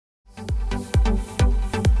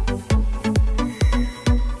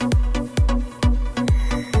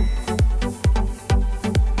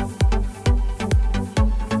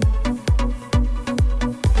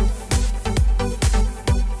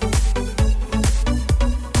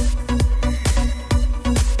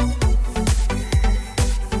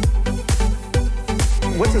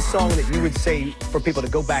song that you would say for people to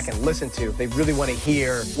go back and listen to if they really want to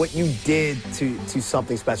hear what you did to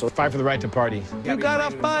something special? Fight for the right to party. You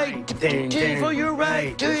gotta fight for your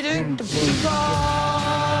right to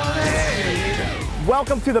party.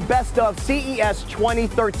 Welcome to the Best of CES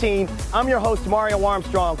 2013. I'm your host, Mario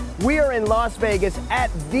Armstrong. We are in Las Vegas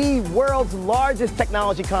at the world's largest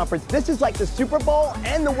technology conference. This is like the Super Bowl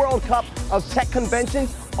and the World Cup of tech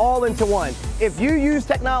conventions all into one. If you use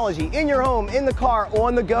technology in your home, in the car,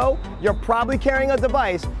 on the go, you're probably carrying a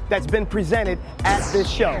device that's been presented at this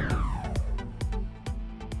show.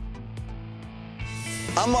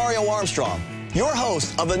 I'm Mario Armstrong, your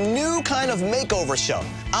host of a new kind of makeover show.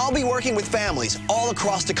 I'll be working with families all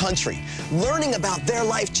across the country, learning about their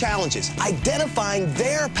life challenges, identifying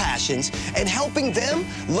their passions, and helping them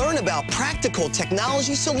learn about practical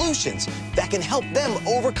technology solutions that can help them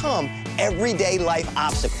overcome everyday life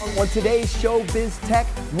obstacles. On today's Showbiz Tech,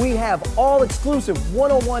 we have all exclusive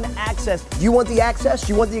one-on-one access. You want the access?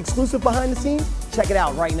 You want the exclusive behind the scenes? Check it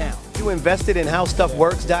out right now. You invested in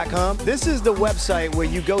howstuffworks.com. This is the website where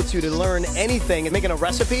you go to learn anything, making a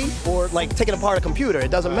recipe or like taking apart a computer.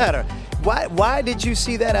 It doesn't matter. Why did you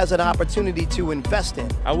see that as an opportunity to invest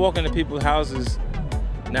in? I walk into people's houses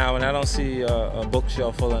now and I don't see a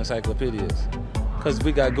bookshelf full of encyclopedias because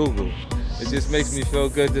we got Google. It just makes me feel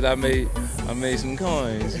good that I made some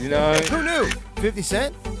coins, you know? Who knew? 50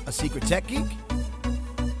 Cent, a secret tech geek?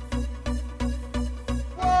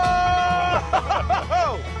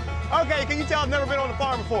 Whoa! Okay, can you tell I've never been on the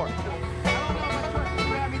farm before? I don't know what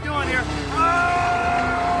you have me doing here.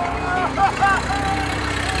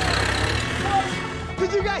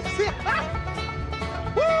 Did you guys see it?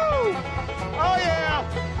 Woo! Oh yeah!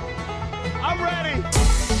 I'm ready.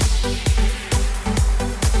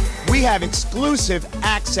 We have exclusive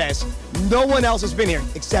access. No one else has been here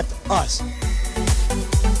except us.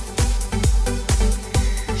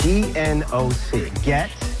 GNOC. Get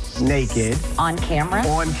naked. On camera.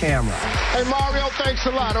 On camera. Hey, Mario, thanks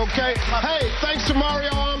a lot, okay? Hey, thanks to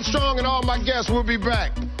Mario Armstrong and all my guests. We'll be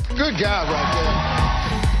back. Good guy right there.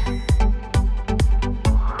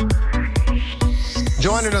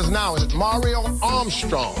 Joining us now is Mario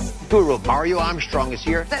Armstrong. Guru Mario Armstrong is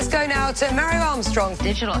here. Let's go now to Mario Armstrong.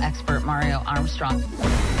 Digital expert Mario Armstrong.